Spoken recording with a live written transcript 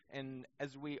And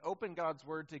as we open God's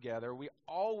Word together, we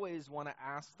always want to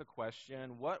ask the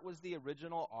question, what was the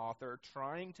original author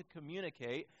trying to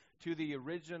communicate to the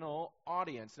original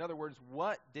audience? In other words,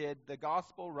 what did the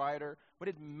gospel writer, what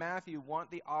did Matthew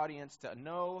want the audience to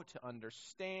know, to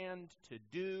understand, to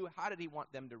do? How did he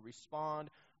want them to respond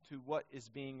to what is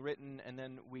being written? And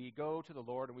then we go to the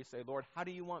Lord and we say, Lord, how do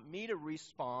you want me to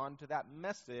respond to that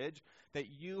message that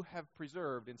you have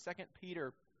preserved? In 2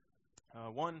 Peter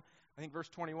 1, I think verse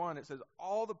 21, it says,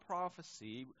 all the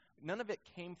prophecy, none of it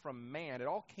came from man. It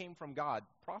all came from God.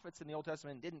 Prophets in the Old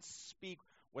Testament didn't speak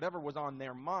whatever was on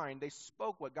their mind. They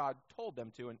spoke what God told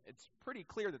them to. And it's pretty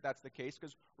clear that that's the case,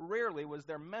 because rarely was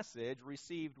their message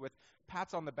received with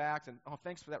pats on the backs and, oh,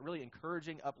 thanks for that really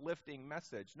encouraging, uplifting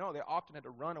message. No, they often had to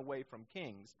run away from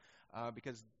kings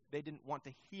because they didn't want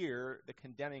to hear the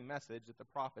condemning message that the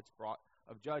prophets brought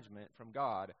of judgment from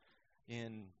God.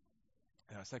 In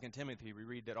 2 Timothy, we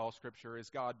read that all Scripture is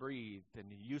God-breathed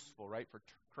and useful, right, for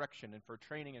correction and for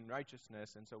training in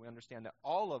righteousness. And so we understand that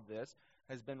all of this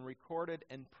has been recorded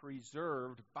and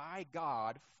preserved by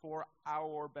God for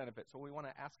our benefit. So we want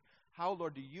to ask, how,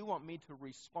 Lord, do you want me to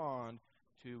respond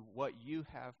to what you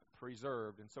have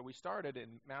preserved? And so we started in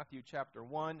Matthew chapter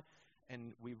 1,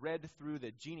 and we read through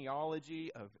the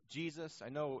genealogy of Jesus. I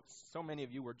know so many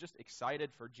of you were just excited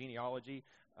for genealogy.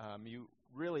 You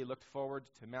really looked forward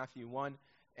to Matthew 1,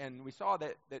 and we saw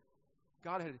that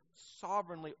God had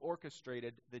sovereignly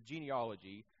orchestrated the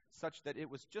genealogy such that it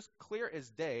was just clear as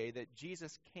day that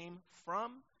Jesus came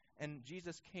from and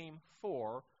Jesus came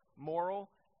for moral,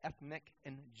 ethnic,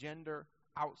 and gender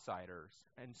outsiders.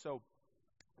 And so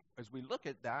as we look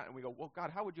at that and we go, well,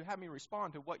 God, how would you have me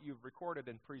respond to what you've recorded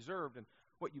and preserved and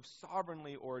what you've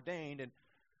sovereignly ordained? And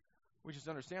we just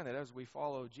understand that as we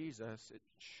follow Jesus, it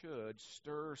should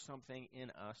stir something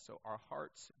in us so our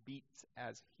hearts beat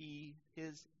as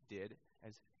his did,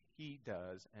 as he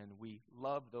does, and we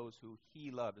love those who he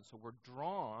loved. And so we're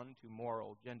drawn to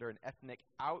moral, gender, and ethnic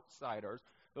outsiders,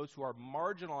 those who are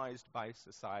marginalized by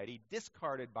society,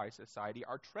 discarded by society,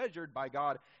 are treasured by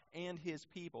God and his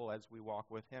people as we walk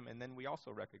with him. And then we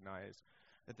also recognize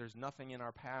that there's nothing in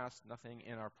our past, nothing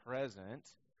in our present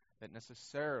that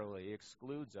necessarily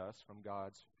excludes us from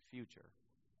God's future.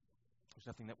 There's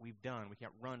nothing that we've done. We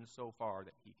can't run so far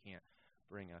that he can't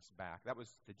bring us back. That was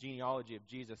the genealogy of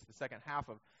Jesus. The second half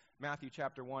of Matthew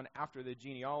chapter 1, after the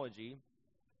genealogy,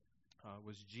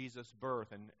 was Jesus'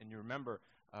 birth. And you remember,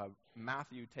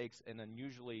 Matthew takes an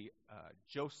unusually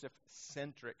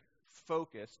Joseph-centric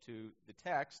focus to the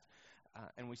text,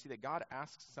 and we see that God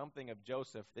asks something of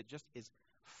Joseph that just is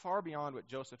far beyond what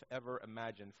Joseph ever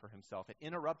imagined for himself. It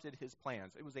interrupted his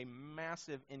plans. It was a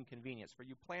massive inconvenience for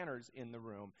you planners in the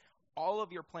room. All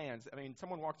of your plans, I mean,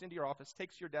 someone walks into your office,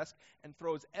 takes your desk, and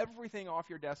throws everything off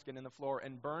your desk and in the floor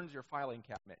and burns your filing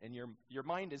cabinet. And your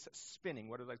mind is spinning.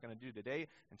 What is I going to do today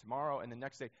and tomorrow and the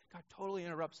next day? God totally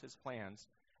interrupts his plans,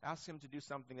 asks him to do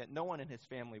something that no one in his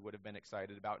family would have been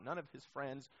excited about. None of his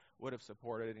friends would have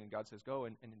supported it. And God says, go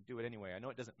and do it anyway. I know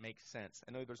it doesn't make sense.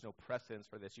 I know there's no precedence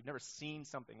for this. You've never seen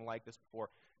something like this before.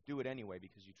 Do it anyway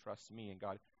because you trust me. And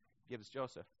God gives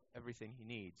Joseph everything he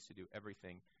needs to do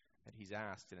everything that he's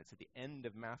asked. And it's at the end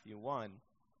of Matthew 1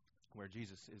 where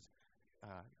Jesus is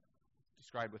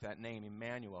described with that name,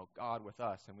 Emmanuel, God with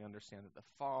us. And we understand that the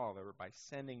Father, by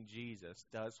sending Jesus,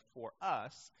 does for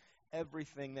us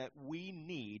everything that we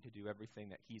need to do everything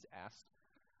that he's asked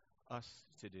us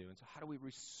to do. And so how do we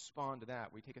respond to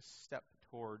that? We take a step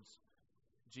towards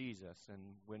Jesus, and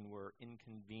when we're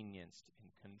inconvenienced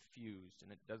and confused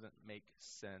and it doesn't make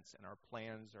sense and our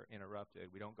plans are interrupted,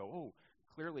 we don't go, oh,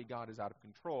 clearly God is out of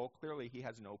control. Clearly he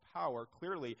has no power.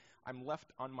 Clearly I'm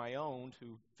left on my own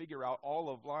to figure out all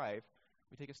of life.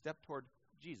 We take a step toward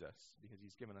Jesus because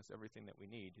he's given us everything that we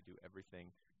need to do everything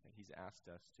that he's asked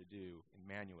us to do.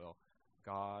 Emmanuel,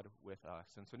 God with us.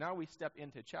 And so now we step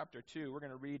into chapter 2. We're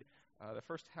going to read the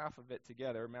first half of it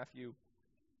together, Matthew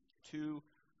 2,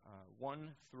 1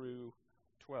 through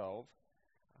 12.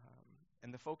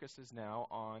 And the focus is now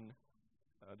on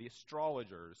the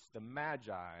astrologers, the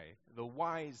magi, the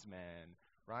wise men,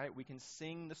 right? We can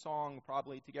sing the song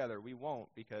probably together. We won't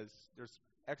because there's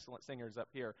excellent singers up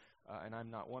here, and I'm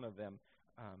not one of them.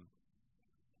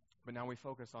 But now we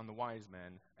focus on the wise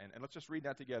men. And let's just read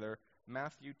that together.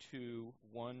 Matthew 2,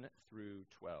 1 through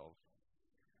 12.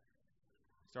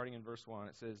 Starting in verse 1,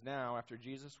 it says, Now, after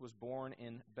Jesus was born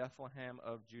in Bethlehem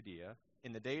of Judea,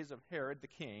 in the days of Herod the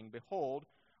king, behold,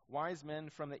 wise men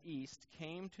from the east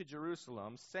came to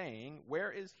Jerusalem, saying,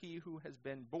 Where is he who has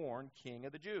been born King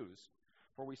of the Jews?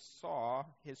 For we saw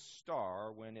his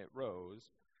star when it rose,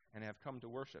 and have come to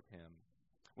worship him.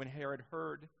 When Herod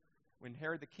heard When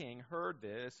Herod the king heard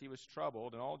this, he was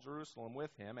troubled, and all Jerusalem with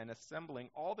him, and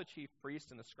assembling all the chief priests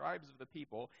and the scribes of the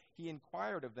people, he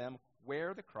inquired of them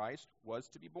where the Christ was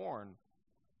to be born.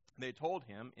 They told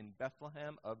him, in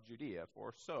Bethlehem of Judea,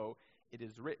 for so it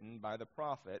is written by the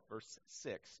prophet, verse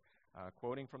 6,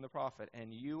 quoting from the prophet,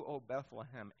 "And you, O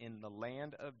Bethlehem, in the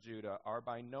land of Judah, are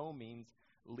by no means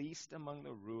least among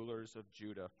the rulers of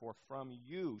Judah, for from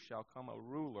you shall come a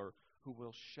ruler who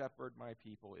will shepherd my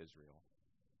people Israel."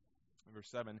 Verse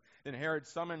 7, then Herod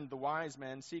summoned the wise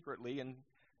men secretly and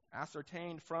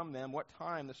ascertained from them what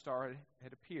time the star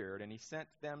had appeared. And he sent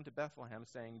them to Bethlehem,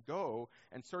 saying, "Go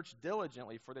and search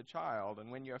diligently for the child,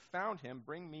 and when you have found him,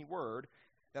 bring me word,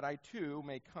 that I too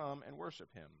may come and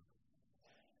worship him."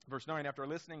 Verse 9, after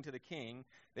listening to the king,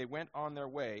 they went on their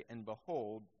way, and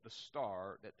behold, the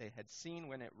star that they had seen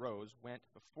when it rose went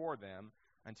before them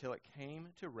until it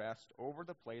came to rest over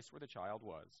the place where the child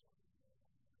was.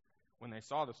 When they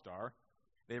saw the star,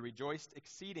 they rejoiced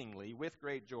exceedingly with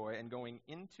great joy, and going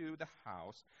into the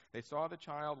house, they saw the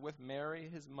child with Mary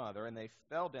his mother, and they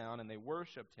fell down and they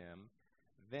worshipped him.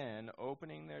 Then,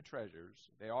 opening their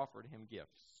treasures, they offered him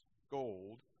gifts,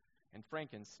 gold and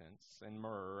frankincense and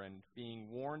myrrh, and being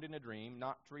warned in a dream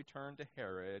not to return to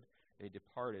Herod, they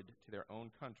departed to their own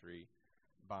country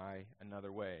by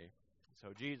another way.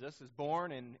 So Jesus is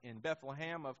born in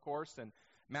Bethlehem, of course, and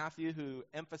Matthew, who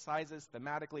emphasizes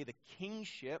thematically the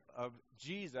kingship of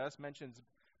Jesus, mentions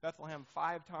Bethlehem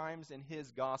 5 times in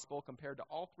his gospel compared to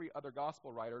all 3 other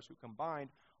gospel writers who combined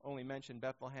only mention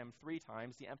Bethlehem 3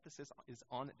 times. The emphasis is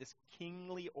on this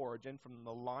kingly origin from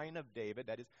the line of David,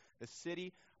 that is the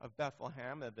city of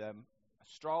Bethlehem. The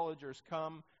astrologers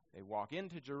come, they walk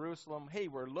into Jerusalem. Hey,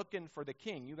 we're looking for the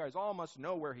king. You guys all must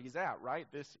know where he's at,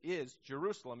 right? This is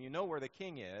Jerusalem. You know where the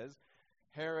king is.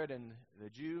 Herod and the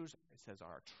Jews, it says,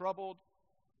 are troubled.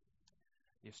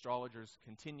 The astrologers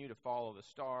continue to follow the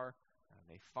star.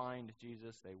 They find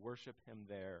Jesus. They worship him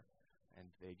there, and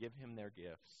they give him their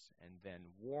gifts. And then,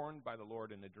 warned by the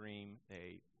Lord in a dream,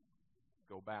 they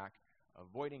go back,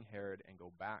 avoiding Herod, and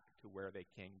go back to where they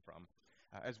came from.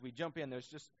 As we jump in, there's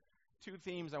just 2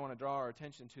 themes I want to draw our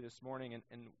attention to this morning.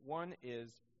 And one is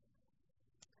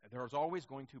there's always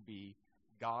going to be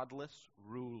godless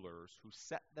rulers who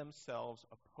set themselves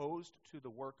opposed to the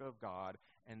work of God,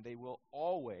 and they will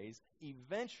always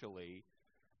eventually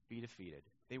be defeated.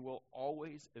 They will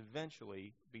always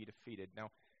eventually be defeated.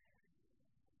 Now,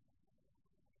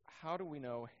 how do we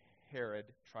know Herod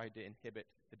tried to inhibit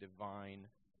the divine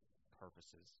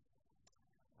purposes?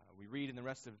 We read in the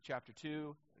rest of chapter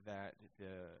 2 that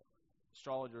the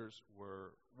astrologers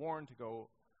were warned to go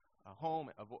home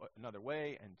another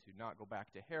way and to not go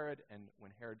back to Herod. And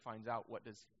when Herod finds out, what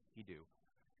does he do?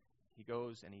 He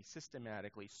goes and he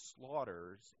systematically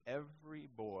slaughters every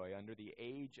boy under the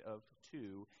age of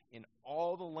 2 in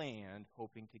all the land,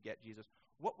 hoping to get Jesus.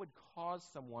 What would cause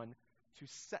someone to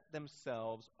set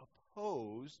themselves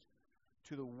opposed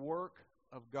to the work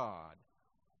of God?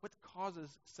 What causes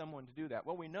someone to do that?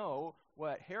 Well, we know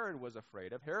what Herod was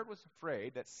afraid of. Herod was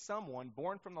afraid that someone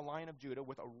born from the line of Judah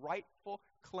with a rightful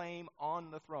claim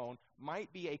on the throne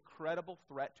might be a credible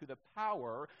threat to the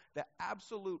power, the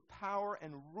absolute power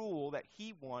and rule that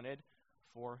he wanted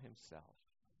for himself.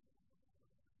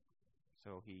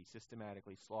 So he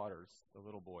systematically slaughters the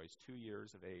little boys 2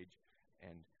 years of age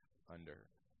and under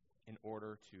in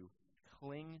order to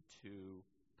cling to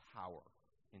power,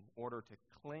 in order to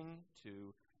cling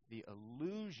to the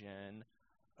illusion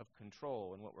of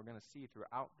control. And what we're going to see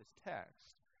throughout this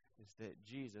text is that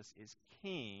Jesus is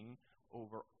king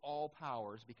over all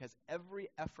powers, because every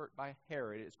effort by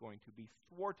Herod is going to be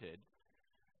thwarted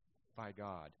by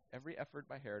God. Every effort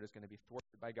by Herod is going to be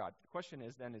thwarted by God. The question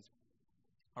is then,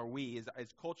 are we,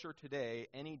 is culture today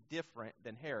any different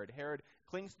than Herod? Herod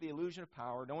clings to the illusion of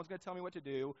power. No one's going to tell me what to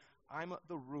do. I'm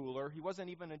the ruler. He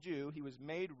wasn't even a Jew. He was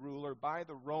made ruler by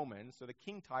the Romans, so the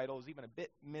king title is even a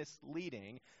bit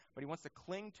misleading, but he wants to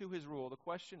cling to his rule. The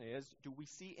question is, do we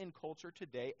see in culture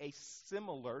today a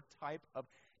similar type of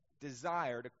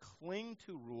desire to cling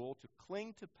to rule, to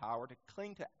cling to power, to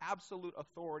cling to absolute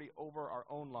authority over our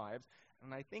own lives?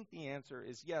 And I think the answer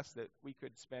is yes, that we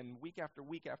could spend week after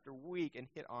week after week and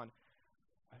hit on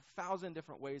 1,000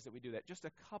 different ways that we do that. Just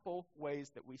a couple ways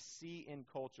that we see in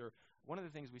culture. One of the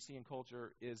things we see in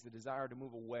culture is the desire to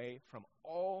move away from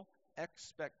all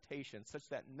expectations, such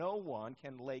that no one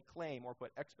can lay claim or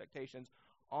put expectations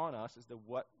on us as to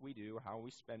what we do, how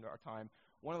we spend our time.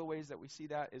 One of the ways that we see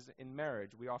that is in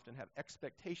marriage. We often have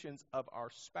expectations of our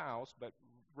spouse, but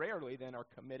rarely then are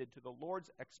committed to the Lord's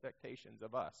expectations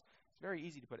of us. It's very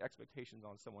easy to put expectations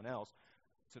on someone else.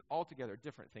 It's an altogether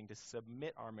different thing to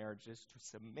submit our marriages, to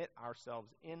submit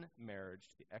ourselves in marriage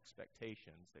to the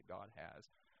expectations that God has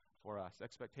for us.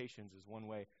 Expectations is one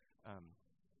way.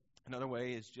 Another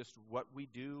way is just what we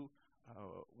do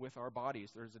with our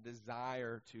bodies. There's a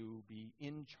desire to be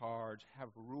in charge, have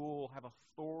rule, have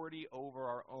authority over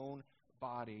our own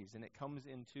bodies. And it comes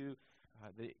into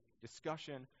the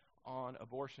discussion on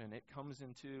abortion. It comes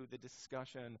into the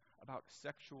discussion about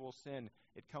sexual sin.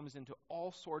 It comes into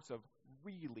all sorts of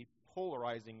really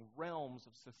polarizing realms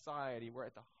of society where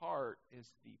at the heart is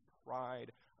the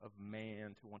pride of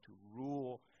man to want to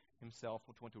rule himself,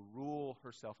 to want to rule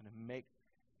herself, and to make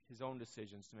his own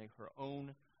decisions, to make her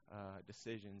own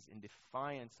decisions in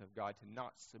defiance of God, to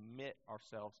not submit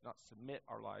ourselves, not submit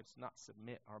our lives, not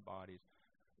submit our bodies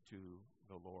to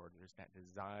the Lord. There's that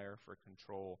desire for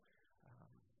control.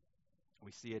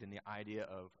 We see it in the idea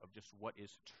of just what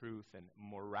is truth and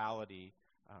morality,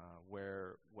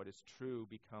 where what is true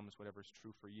becomes whatever is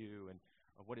true for you, and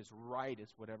what is right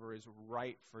is whatever is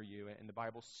right for you. And the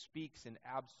Bible speaks in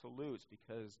absolutes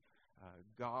because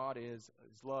God is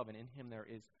love, and in him there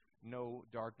is no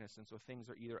darkness. And so things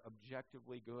are either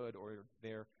objectively good or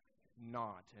they're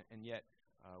not. And yet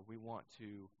we want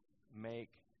to make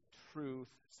truth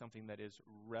something that is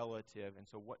relative. And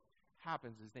so what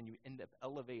happens is then you end up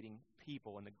elevating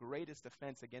people, and the greatest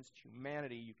offense against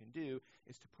humanity you can do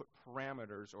is to put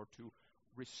parameters or to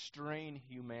restrain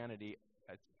humanity.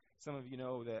 Some of you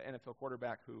know the NFL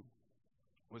quarterback who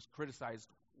was criticized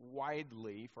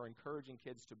widely for encouraging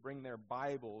kids to bring their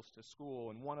Bibles to school,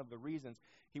 and one of the reasons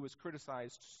he was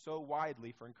criticized so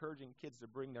widely for encouraging kids to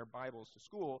bring their Bibles to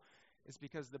school is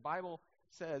because the Bible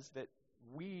says that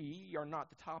we are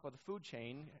not the top of the food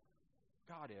chain.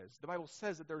 God is. The Bible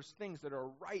says that there's things that are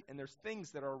right and there's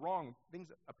things that are wrong,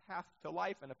 a path to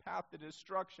life and a path to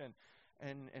destruction.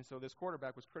 And so this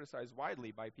quarterback was criticized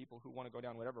widely by people who want to go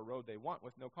down whatever road they want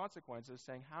with no consequences,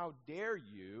 saying, how dare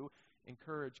you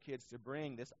encourage kids to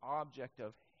bring this object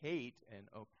of hate and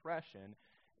oppression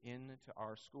into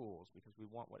our schools, because we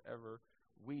want whatever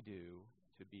we do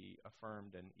to be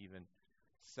affirmed and even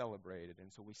celebrated.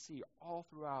 And so we see all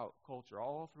throughout culture,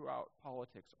 all throughout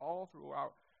politics, all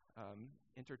throughout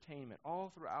entertainment,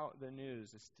 all throughout the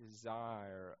news, this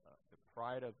desire, the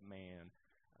pride of man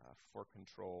for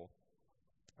control.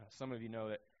 Some of you know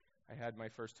that I had my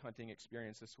first hunting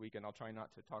experience this week, and I'll try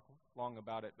not to talk long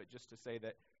about it, but just to say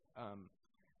that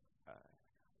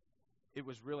it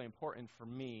was really important for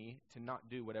me to not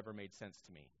do whatever made sense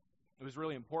to me. It was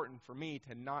really important for me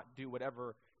to not do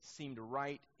whatever seemed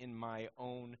right in my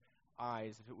own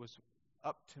eyes. If it was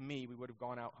up to me, we would have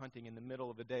gone out hunting in the middle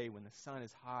of the day when the sun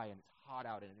is high and it's hot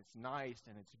out and it's nice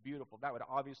and it's beautiful. That would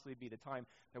obviously be the time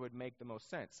that would make the most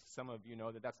sense. Some of you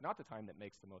know that that's not the time that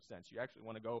makes the most sense. You actually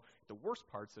want to go the worst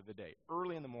parts of the day,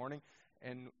 early in the morning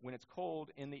and when it's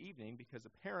cold in the evening, because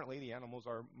apparently the animals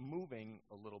are moving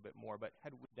a little bit more. But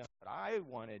had we done what I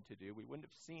wanted to do, we wouldn't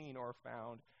have seen or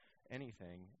found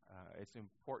anything. It's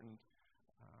important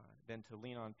then to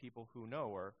lean on people who know,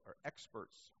 or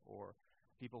experts, or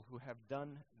people who have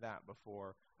done that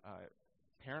before.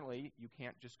 Apparently, you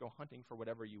can't just go hunting for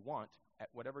whatever you want at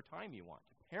whatever time you want.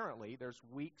 Apparently, there's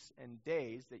weeks and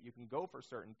days that you can go for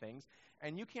certain things,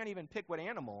 and you can't even pick what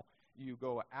animal you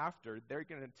go after. They're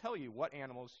going to tell you what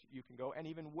animals you can go and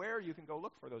even where you can go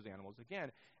look for those animals.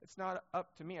 Again, it's not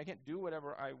up to me. I can't do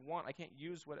whatever I want. I can't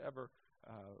use whatever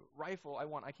rifle I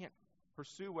want. I can't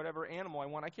pursue whatever animal I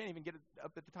want. I can't even get it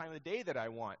up at the time of the day that I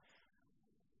want.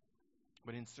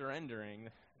 But in surrendering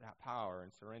that power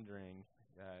and surrendering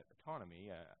that autonomy,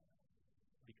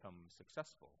 become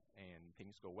successful and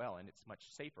things go well. And it's much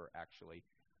safer, actually,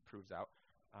 proves out,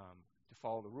 to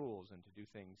follow the rules and to do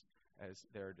things as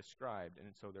they're described. And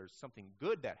so there's something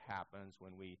good that happens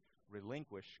when we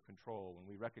relinquish control, when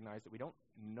we recognize that we don't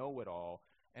know it all.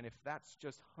 And if that's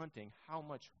just hunting, how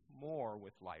much more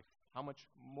with life? How much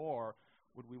more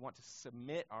would we want to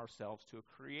submit ourselves to a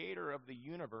creator of the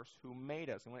universe who made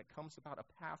us? And when it comes about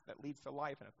a path that leads to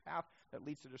life and a path that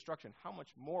leads to destruction, how much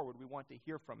more would we want to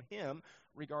hear from him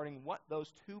regarding what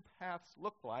those two paths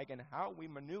look like and how we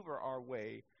maneuver our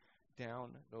way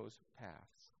down those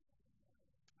paths?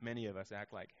 Many of us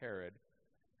act like Herod,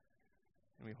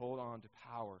 and we hold on to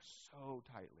power so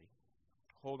tightly,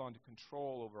 hold on to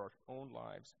control over our own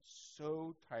lives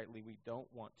so tightly we don't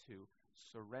want to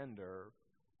surrender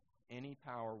any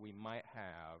power we might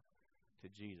have to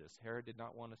Jesus. Herod did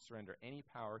not want to surrender any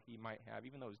power he might have,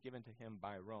 even though it was given to him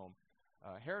by Rome.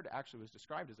 Herod actually was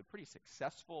described as a pretty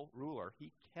successful ruler.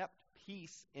 He kept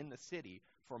peace in the city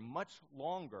for much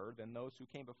longer than those who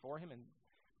came before him and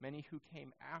many who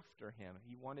came after him.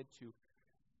 He wanted to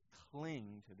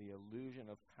cling to the illusion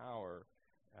of power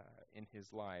in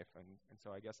his life. And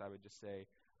so I guess I would just say,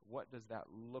 what does that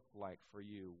look like for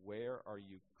you? Where are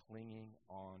you clinging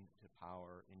on to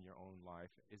power in your own life?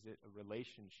 Is it a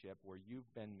relationship where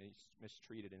you've been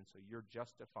mistreated, and so you're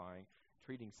justifying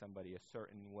treating somebody a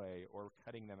certain way, or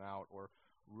cutting them out, or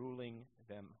ruling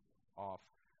them off?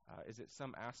 Is it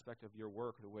some aspect of your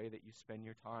work, the way that you spend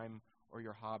your time or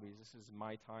your hobbies? This is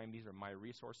my time. These are my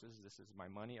resources. This is my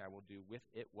money. I will do with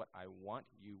it what I want.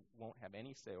 You won't have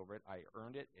any say over it. I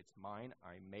earned it. It's mine.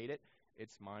 I made it.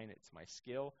 It's mine. It's my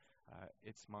skill.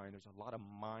 It's mine. There's a lot of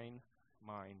mine,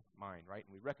 right?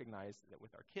 And we recognize that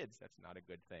with our kids, that's not a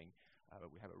good thing.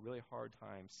 But we have a really hard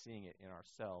time seeing it in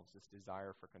ourselves, this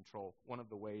desire for control. One of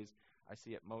the ways I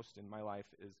see it most in my life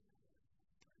is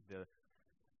the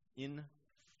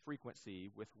infrequency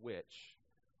with which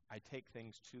I take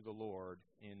things to the Lord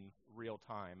in real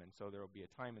time. And so there will be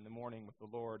a time in the morning with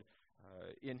the Lord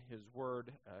in His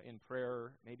Word, in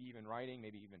prayer, maybe even writing,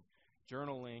 maybe even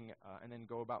journaling, and then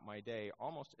go about my day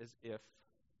almost as if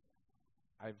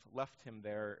I've left Him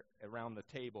there around the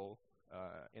table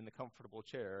in the comfortable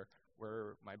chair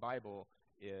where my Bible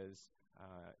is,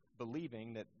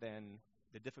 believing that then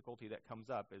the difficulty that comes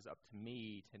up is up to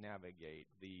me to navigate.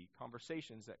 The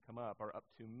conversations that come up are up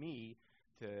to me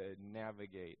to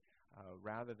navigate,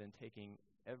 rather than taking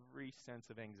every sense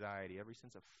of anxiety, every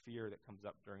sense of fear that comes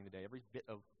up during the day, every bit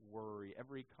of worry,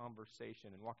 every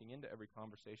conversation, and walking into every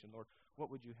conversation, Lord, what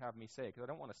would you have me say? Because I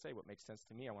don't want to say what makes sense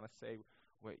to me. I want to say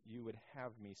what you would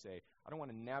have me say. I don't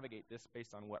want to navigate this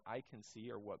based on what I can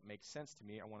see or what makes sense to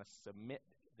me. I want to submit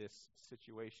this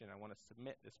situation. I want to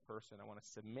submit this person. I want to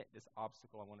submit this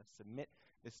obstacle. I want to submit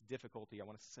this difficulty. I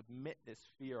want to submit this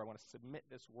fear. I want to submit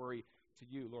this worry to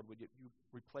you. Lord, would you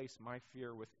replace my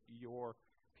fear with your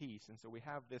peace? And so we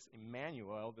have this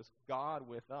Emmanuel, this God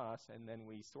with us, and then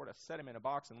we sort of set him in a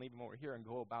box and leave him over here and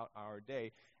go about our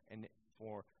day. And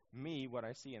for me, what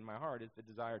I see in my heart is the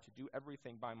desire to do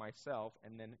everything by myself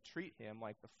and then treat him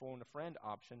like the phone a friend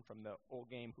option from the old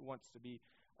game, Who Wants to Be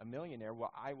a Millionaire?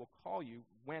 Well, I will call you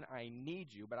when I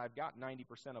need you, but I've got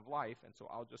 90% of life, and so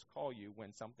I'll just call you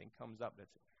when something comes up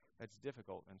that's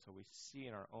difficult. And so we see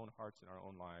in our own hearts and our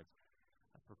own lives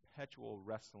a perpetual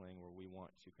wrestling where we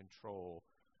want to control,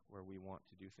 where we want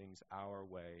to do things our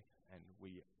way, and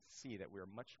we see that we're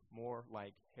much more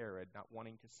like Herod, not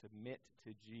wanting to submit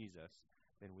to Jesus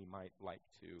than we might like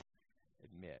to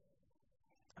admit.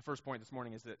 The first point this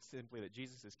morning is that simply that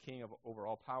Jesus is king over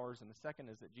all powers, and the second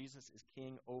is that Jesus is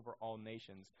king over all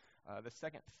nations. The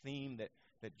second theme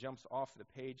that jumps off the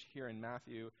page here in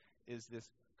Matthew is this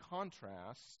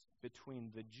contrast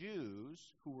between the Jews,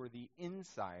 who were the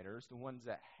insiders, the ones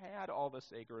that had all the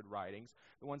sacred writings,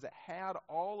 the ones that had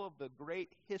all of the great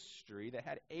history, that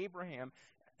had Abraham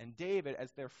and David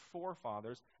as their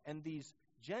forefathers, and these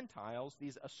Gentiles,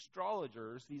 these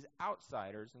astrologers, these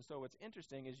outsiders. And so what's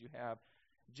interesting is you have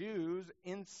Jews,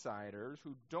 insiders,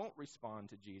 who don't respond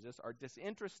to Jesus, are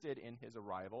disinterested in his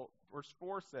arrival. Verse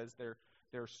 4 says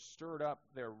they're stirred up,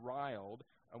 they're riled.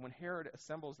 And when Herod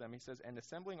assembles them, he says, and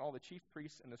assembling all the chief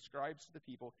priests and the scribes to the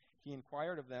people, he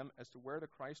inquired of them as to where the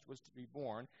Christ was to be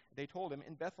born. They told him,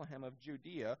 in Bethlehem of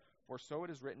Judea, for so it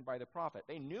is written by the prophet.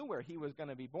 They knew where he was going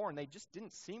to be born. They just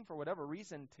didn't seem, for whatever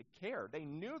reason, to care. They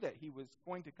knew that he was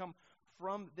going to come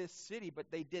from this city, but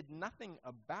they did nothing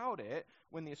about it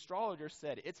when the astrologers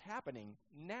said, it's happening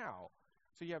now.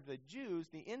 So you have the Jews,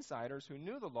 the insiders, who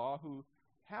knew the law, who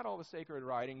had all the sacred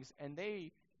writings, and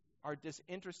they are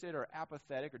disinterested or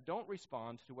apathetic or don't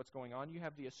respond to what's going on. You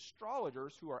have the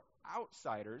astrologers, who are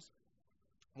outsiders.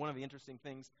 One of the interesting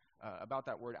things about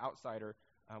that word outsider,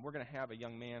 we're going to have a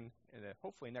young man,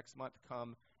 hopefully next month,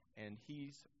 come, and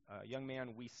he's a young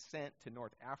man we sent to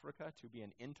North Africa to be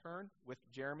an intern with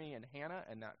Jeremy and Hannah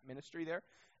and that ministry there.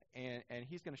 And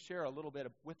he's going to share a little bit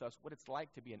with us what it's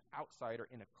like to be an outsider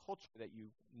in a culture that you've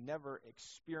never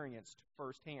experienced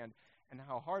firsthand, and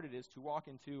how hard it is to walk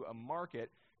into a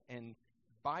market and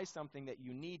buy something that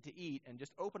you need to eat and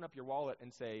just open up your wallet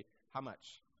and say, how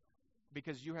much?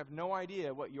 Because you have no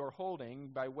idea what you're holding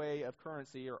by way of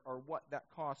currency or what that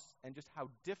costs, and just how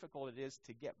difficult it is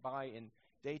to get by in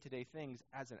day-to-day things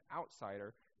as an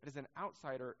outsider. But as an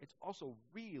outsider, it's also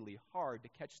really hard to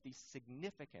catch the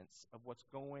significance of what's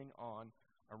going on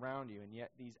around you. And yet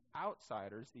these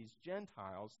outsiders, these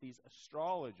Gentiles, these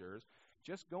astrologers,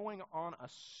 just going on a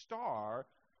star,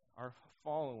 are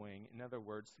following, in other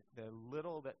words, the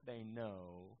little that they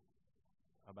know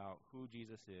about who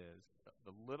Jesus is,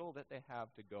 the little that they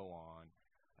have to go on.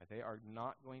 They are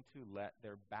not going to let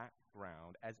their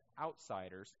background as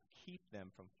outsiders keep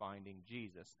them from finding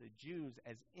Jesus. The Jews,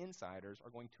 as insiders, are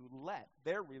going to let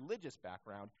their religious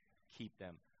background keep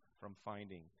them from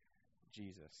finding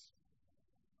Jesus.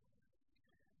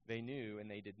 They knew and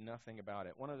they did nothing about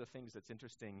it. One of the things that's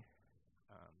interesting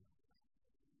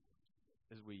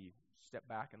as we step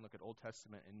back and look at Old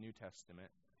Testament and New Testament,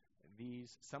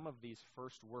 some of these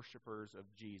first worshipers of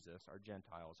Jesus are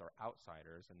Gentiles, are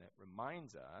outsiders, and it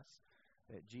reminds us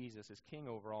that Jesus is king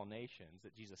over all nations,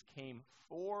 that Jesus came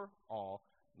for all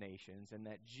nations, and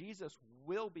that Jesus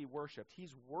will be worshipped.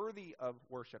 He's worthy of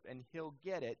worship, and he'll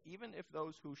get it, even if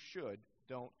those who should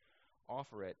don't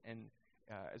offer it. And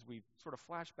as we sort of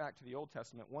flash back to the Old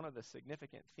Testament, one of the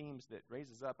significant themes that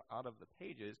raises up out of the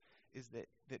pages is that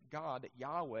God, that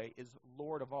Yahweh, is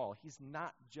Lord of all. He's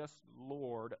not just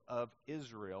Lord of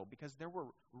Israel, because there were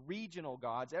regional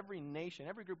gods. Every nation,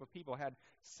 every group of people had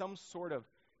some sort of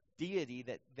deity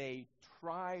that they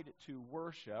tried to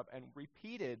worship, and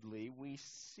repeatedly we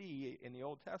see in the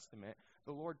Old Testament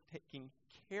the Lord taking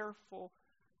careful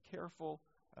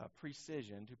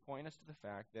precision to point us to the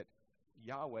fact that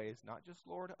Yahweh is not just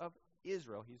Lord of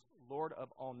Israel, he's Lord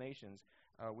of all nations.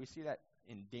 We see that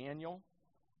in Daniel.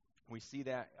 We see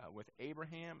that with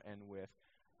Abraham and with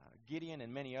Gideon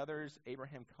and many others.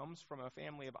 Abraham comes from a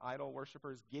family of idol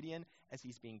worshipers. Gideon, as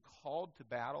he's being called to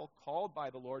battle, called by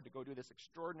the Lord to go do this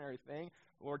extraordinary thing,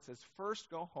 the Lord says, first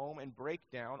go home and break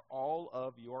down all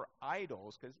of your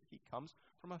idols, because he comes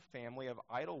from a family of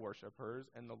idol worshipers,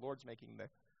 and the Lord's making the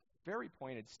very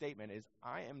pointed statement is,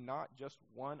 I am not just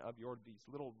one of these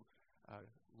little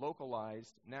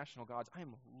localized national gods. I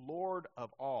am Lord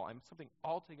of all. I'm something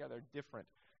altogether different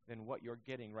than what you're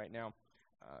getting right now.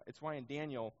 It's why in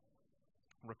Daniel,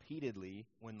 repeatedly,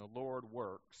 when the Lord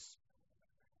works,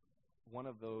 one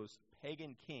of those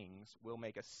pagan kings will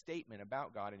make a statement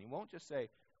about God, and he won't just say,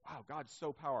 wow, God's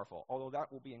so powerful, although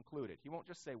that will be included. He won't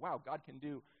just say, wow, God can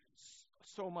do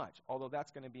so much, although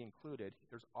that's going to be included.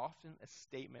 There's often a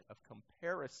statement of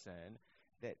comparison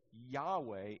that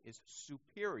Yahweh is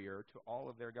superior to all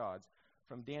of their gods.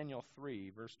 From Daniel 3,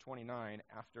 verse 29,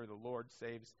 after the Lord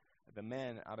saves the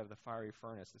men out of the fiery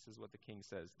furnace, this is what the king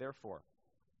says. Therefore,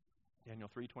 Daniel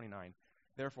 3:29,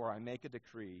 therefore I make a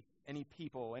decree, any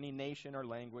people, any nation or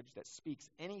language that speaks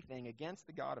anything against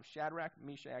the God of Shadrach,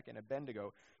 Meshach, and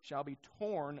Abednego shall be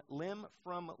torn limb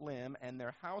from limb, and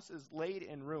their houses laid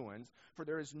in ruins, for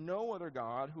there is no other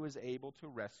God who is able to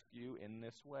rescue in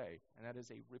this way. And that is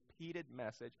a repeated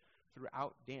message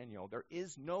throughout Daniel. There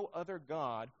is no other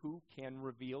God who can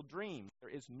reveal dreams. There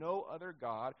is no other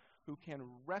God who can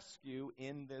rescue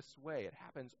in this way. It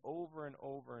happens over and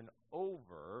over and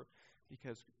over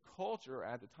because culture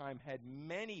at the time had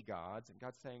many gods, and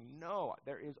God's saying, no,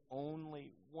 there is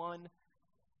only one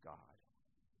God.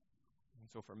 And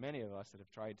so for many of us that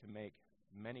have tried to make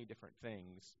many different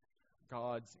things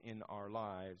gods in our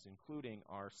lives, including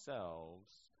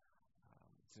ourselves,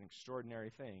 it's an extraordinary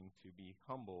thing to be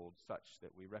humbled such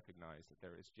that we recognize that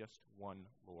there is just one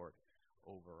Lord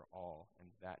over all, and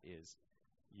that is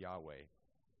Yahweh.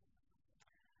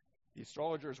 The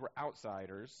astrologers were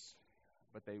outsiders,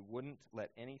 but they wouldn't let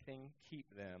anything keep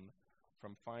them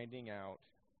from finding out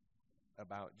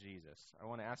about Jesus. I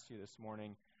want to ask you this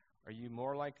morning, are you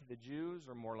more like the Jews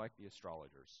or more like the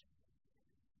astrologers?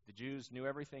 The Jews knew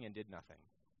everything and did nothing.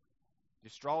 The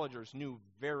astrologers knew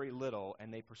very little,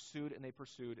 and they pursued and they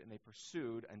pursued and they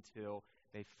pursued until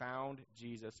they found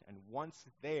Jesus, and once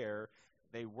there,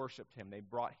 they worshiped him. They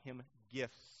brought him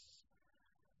gifts,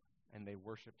 and they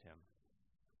worshiped him.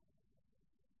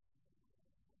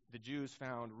 The Jews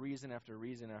found reason after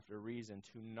reason after reason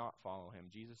to not follow him.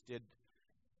 Jesus did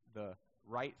the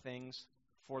right things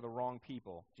for the wrong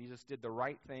people. Jesus did the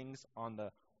right things on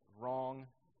the wrong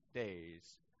days.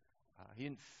 He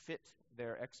didn't fit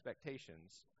their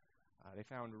expectations. They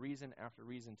found reason after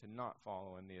reason to not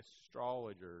follow, and the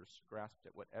astrologers grasped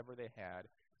at whatever they had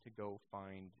to go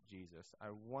find Jesus.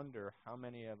 I wonder how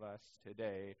many of us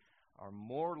today are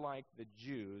more like the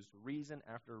Jews, reason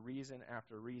after reason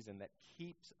after reason that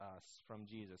keeps us from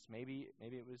Jesus. Maybe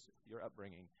it was your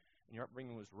upbringing, and your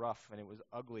upbringing was rough and it was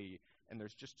ugly, and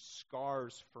there's just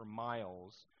scars for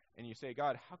miles. And you say,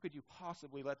 God, how could you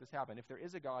possibly let this happen? If there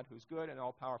is a God who's good and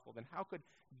all-powerful, then how could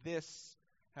this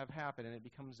have happened? And it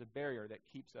becomes a barrier that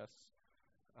keeps us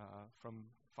from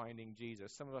finding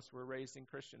Jesus. Some of us were raised in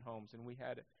Christian homes, and we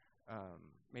had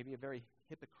maybe a very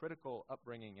hypocritical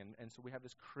upbringing, and so we have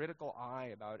this critical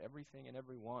eye about everything and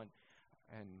everyone,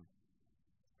 and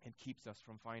it keeps us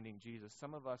from finding Jesus.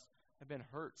 Some of us have been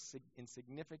hurt in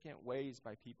significant ways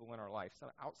by people in our life, some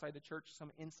outside the church,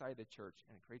 some inside the church,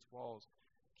 and it creates walls.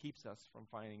 Keeps us from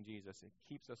finding Jesus. It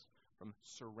keeps us from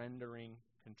surrendering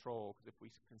control, because if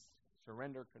we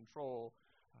surrender control,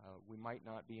 we might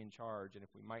not be in charge, and if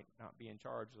we might not be in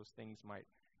charge, those things might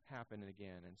happen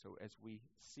again. And so as we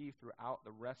see throughout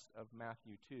the rest of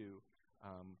Matthew 2,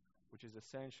 which is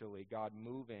essentially God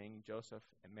moving Joseph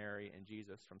and Mary and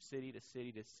Jesus from city to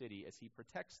city to city as he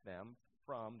protects them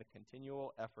from the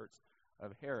continual efforts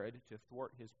of Herod to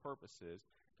thwart his purposes.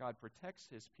 God protects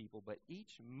his people, but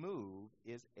each move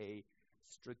is a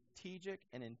strategic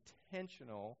and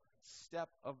intentional step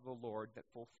of the Lord that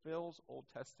fulfills Old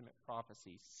Testament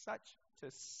prophecy, such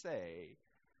to say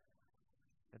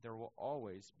that there will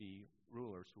always be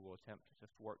rulers who will attempt to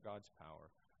thwart God's power,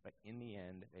 but in the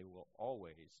end, they will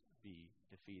always be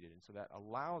defeated. And so that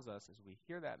allows us, as we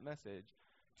hear that message,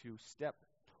 to step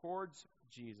towards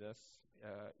Jesus,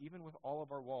 even with all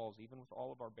of our walls, even with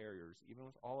all of our barriers, even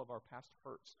with all of our past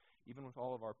hurts, even with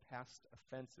all of our past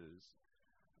offenses,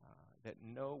 that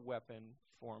no weapon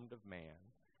formed of man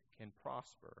can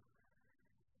prosper.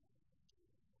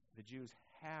 The Jews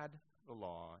had the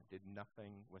law, did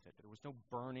nothing with it. There was no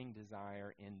burning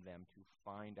desire in them to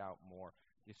find out more.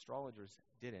 The astrologers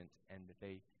didn't, and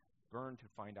they burned to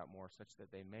find out more, such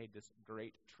that they made this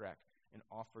great trek and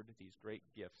offered these great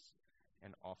gifts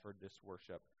and offered this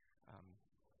worship.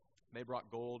 They brought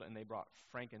gold, and they brought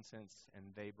frankincense, and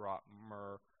they brought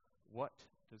myrrh. What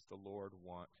does the Lord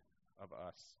want of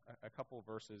us? A couple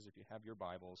verses, if you have your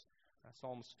Bibles.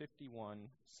 Psalms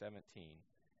 51:17.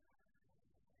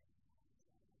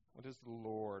 What does the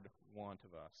Lord want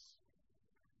of us?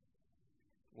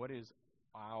 What is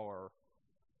our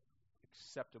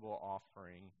acceptable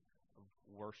offering of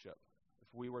worship?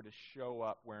 If we were to show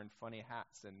up wearing funny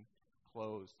hats and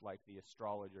clothes like the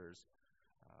astrologers,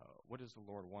 what does the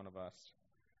Lord want of us?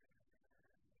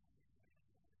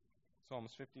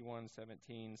 Psalms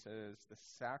 51:17 says, "The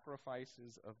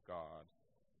sacrifices of God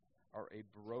are a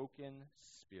broken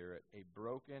spirit, a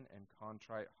broken and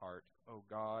contrite heart. O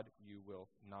God, you will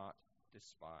not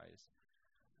despise."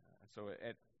 So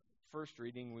at first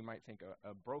reading, we might think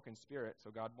a broken spirit,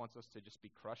 so God wants us to just be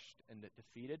crushed and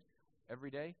defeated every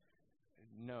day.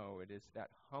 No, it is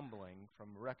that humbling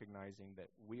from recognizing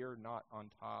that we're not on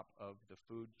top of the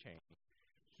food chain.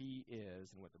 He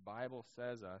is, and what the Bible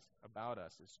says about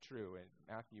us is true. In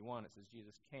Matthew 1, it says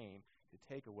Jesus came to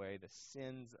take away the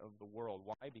sins of the world.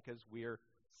 Why? Because we're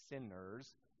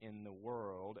sinners in the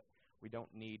world. We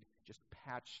don't need just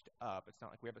patched up. It's not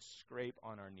like we have a scrape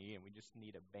on our knee and we just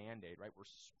need a Band-Aid, right? We're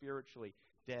spiritually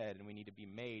dead and we need to be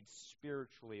made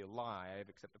spiritually alive,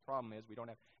 except the problem is we don't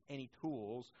have any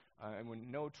tools and with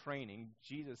no training.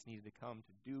 Jesus needed to come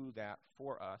to do that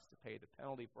for us, to pay the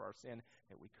penalty for our sin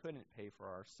that we couldn't pay for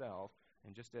ourselves.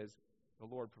 And just as the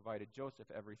Lord provided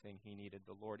Joseph everything he needed,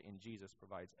 the Lord in Jesus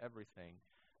provides everything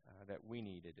that we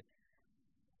needed.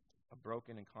 A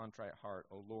broken and contrite heart,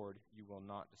 O Lord, you will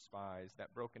not despise.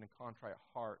 That broken and contrite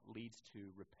heart leads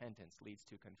to repentance, leads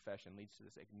to confession, leads to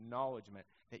this acknowledgement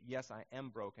that, yes, I am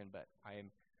broken, but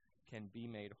can be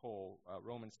made whole.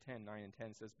 Romans 10:9 and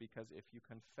 10 says, "Because if you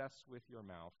confess with your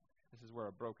mouth," this is where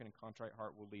a broken and contrite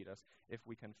heart will lead us, "if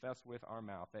we confess with our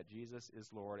mouth that Jesus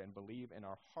is Lord and believe in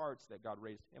our hearts that God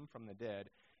raised him from the dead,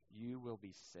 you will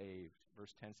be saved."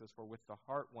 Verse 10 says, "For with the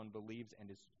heart one believes and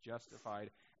is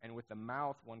justified, and with the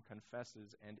mouth one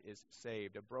confesses and is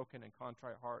saved." A broken and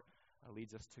contrite heart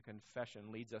leads us to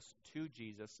confession, leads us to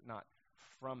Jesus, not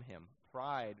from him.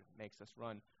 Pride makes us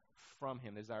run from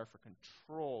him. The desire for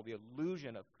control, the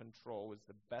illusion of control, is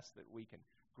the best that we can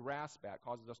grasp at,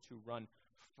 causes us to run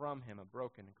from him. A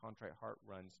broken and contrite heart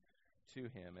runs to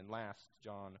him. And last,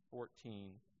 John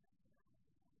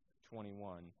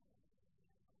 14:21.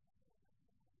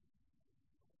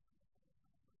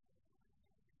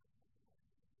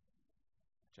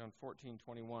 John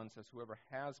 14:21 says, "Whoever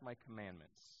has my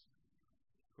commandments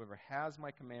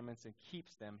and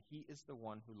keeps them, he is the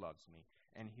one who loves me.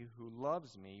 And he who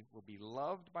loves me will be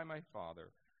loved by my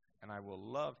Father, and I will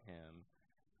love him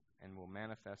and will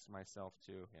manifest myself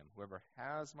to him." Whoever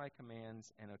has my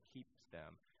commands and keeps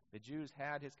them. The Jews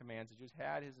had his commands. The Jews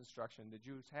had his instruction. The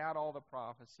Jews had all the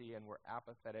prophecy and were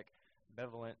apathetic,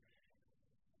 benevolent,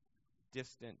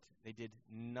 distant. They did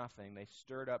nothing. They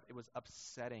stirred up. It was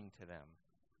upsetting to them.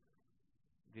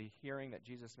 The hearing that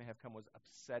Jesus may have come was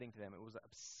upsetting to them. It was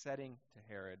upsetting to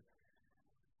Herod.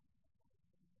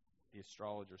 The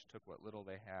astrologers took what little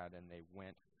they had and they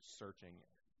went searching.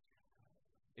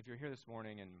 If you're here this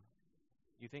morning and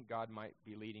you think God might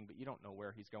be leading, but you don't know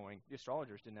where he's going, the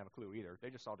astrologers didn't have a clue either. They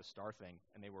just saw the star thing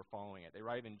and they were following it. They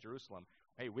arrive in Jerusalem.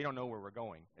 Hey, we don't know where we're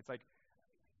going. It's like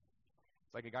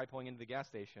a guy pulling into the gas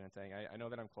station and saying, I know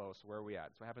that I'm close. Where are we at?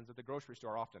 That's what happens at the grocery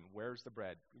store often. Where's the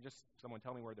bread? Someone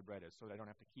tell me where the bread is so that I don't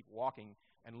have to keep walking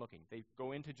and looking. They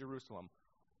go into Jerusalem.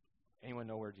 Anyone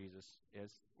know where Jesus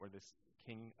is, or this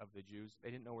King of the Jews?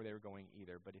 They didn't know where they were going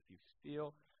either. But if you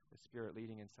feel the Spirit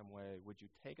leading in some way, would you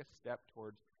take a step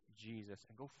towards Jesus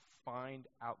and go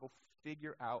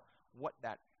figure out what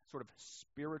that sort of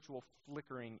spiritual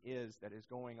flickering is that is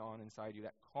going on inside you,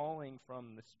 that calling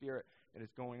from the Spirit that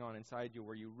is going on inside you,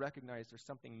 where you recognize there's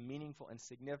something meaningful and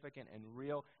significant and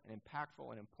real and impactful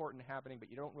and important happening, but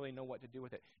you don't really know what to do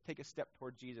with it. Take a step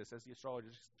toward Jesus. As the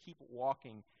astrologers, just keep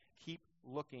walking, keep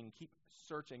looking, keep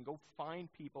searching. Go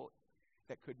find people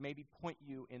that could maybe point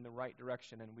you in the right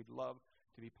direction, and we'd love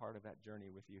to be part of that journey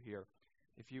with you here.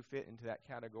 If you fit into that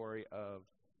category of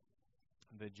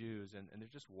the Jews, and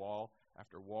there's just wall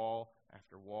after wall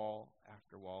after wall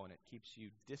after wall, and it keeps you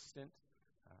distant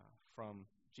from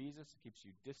Jesus, it keeps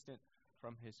you distant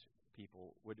from his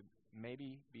people, would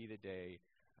maybe be the day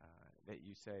that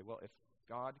you say, well, if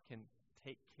God can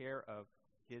take care of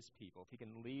his people, if he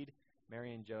can lead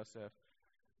Mary and Joseph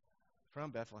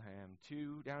from Bethlehem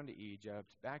down to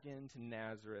Egypt, back into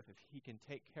Nazareth, if he can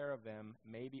take care of them,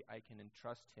 maybe I can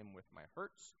entrust him with my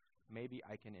hurts. Maybe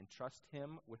I can entrust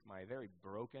him with my very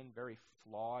broken, very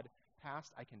flawed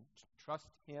past. I can trust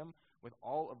him with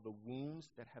all of the wounds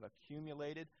that have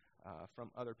accumulated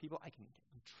from other people. I can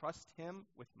trust him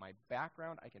with my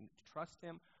background. I can trust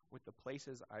him with the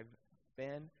places I've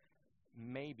been.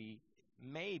 Maybe,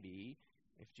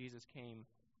 if Jesus came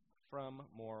from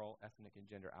moral, ethnic, and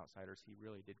gender outsiders, he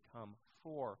really did come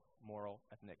for moral,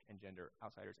 ethnic, and gender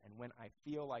outsiders. And when I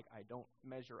feel like I don't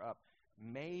measure up,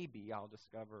 maybe I'll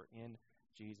discover in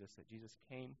Jesus that Jesus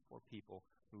came for people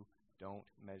who don't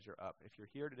measure up. If you're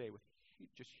here today with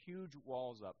just huge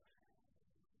walls up,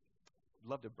 I'd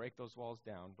love to break those walls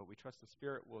down, but we trust the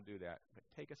Spirit will do that. But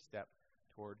take a step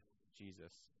toward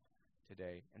Jesus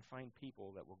today and find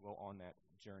people that will go on that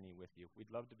journey with you.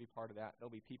 We'd love to be part of that. There'll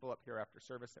be people up here after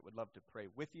service that would love to pray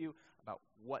with you about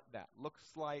what that looks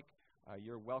like.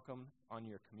 You're welcome on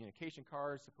your communication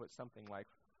cards to put something like,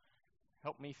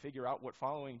 help me figure out what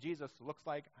following Jesus looks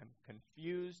like. I'm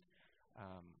confused.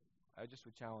 I just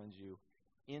would challenge you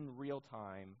in real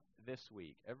time this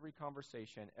week, every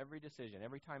conversation, every decision,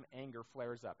 every time anger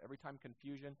flares up, every time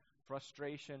confusion,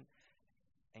 frustration,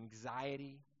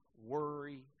 anxiety,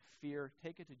 worry, fear,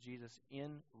 take it to Jesus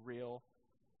in real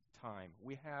time.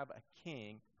 We have a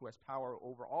king who has power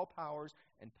over all powers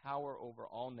and power over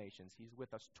all nations. He's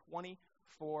with us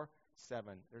 24/7.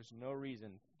 There's no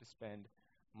reason to spend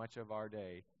much of our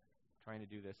day trying to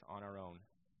do this on our own,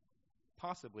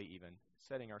 possibly even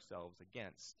setting ourselves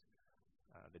against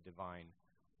the divine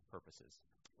purposes.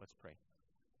 Let's pray.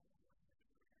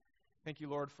 Thank you,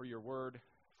 Lord, for your word,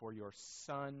 for your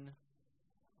Son,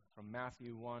 from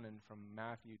Matthew 1 and from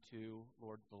Matthew 2,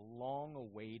 Lord, the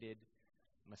long-awaited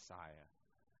Messiah,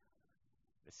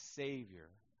 the Savior,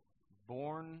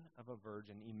 born of a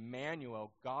virgin,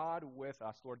 Emmanuel, God with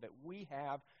us, Lord, that we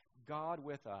have God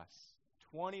with us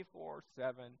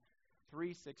 24/7,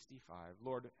 365.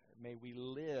 Lord, may we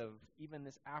live even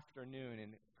this afternoon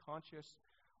in conscious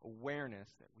awareness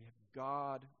that we have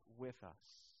God with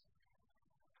us.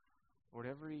 Lord,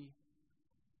 every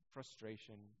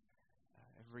frustration,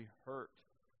 every hurt,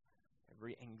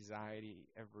 every anxiety,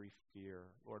 every fear,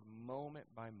 Lord, moment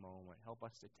by moment, help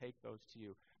us to take those to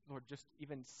you. Lord, just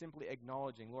even simply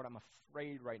acknowledging, Lord, I'm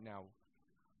afraid right now.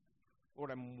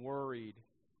 Lord, I'm worried.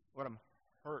 Lord, I'm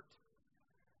hurt.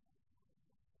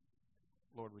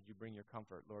 Lord, would you bring your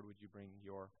comfort? Lord, would you bring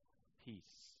your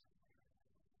peace?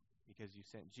 Because you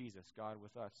sent Jesus, God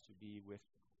with us, to be with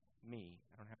me.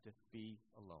 I don't have to be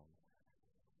alone.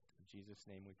 In Jesus'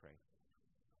 name we pray.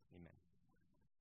 Amen.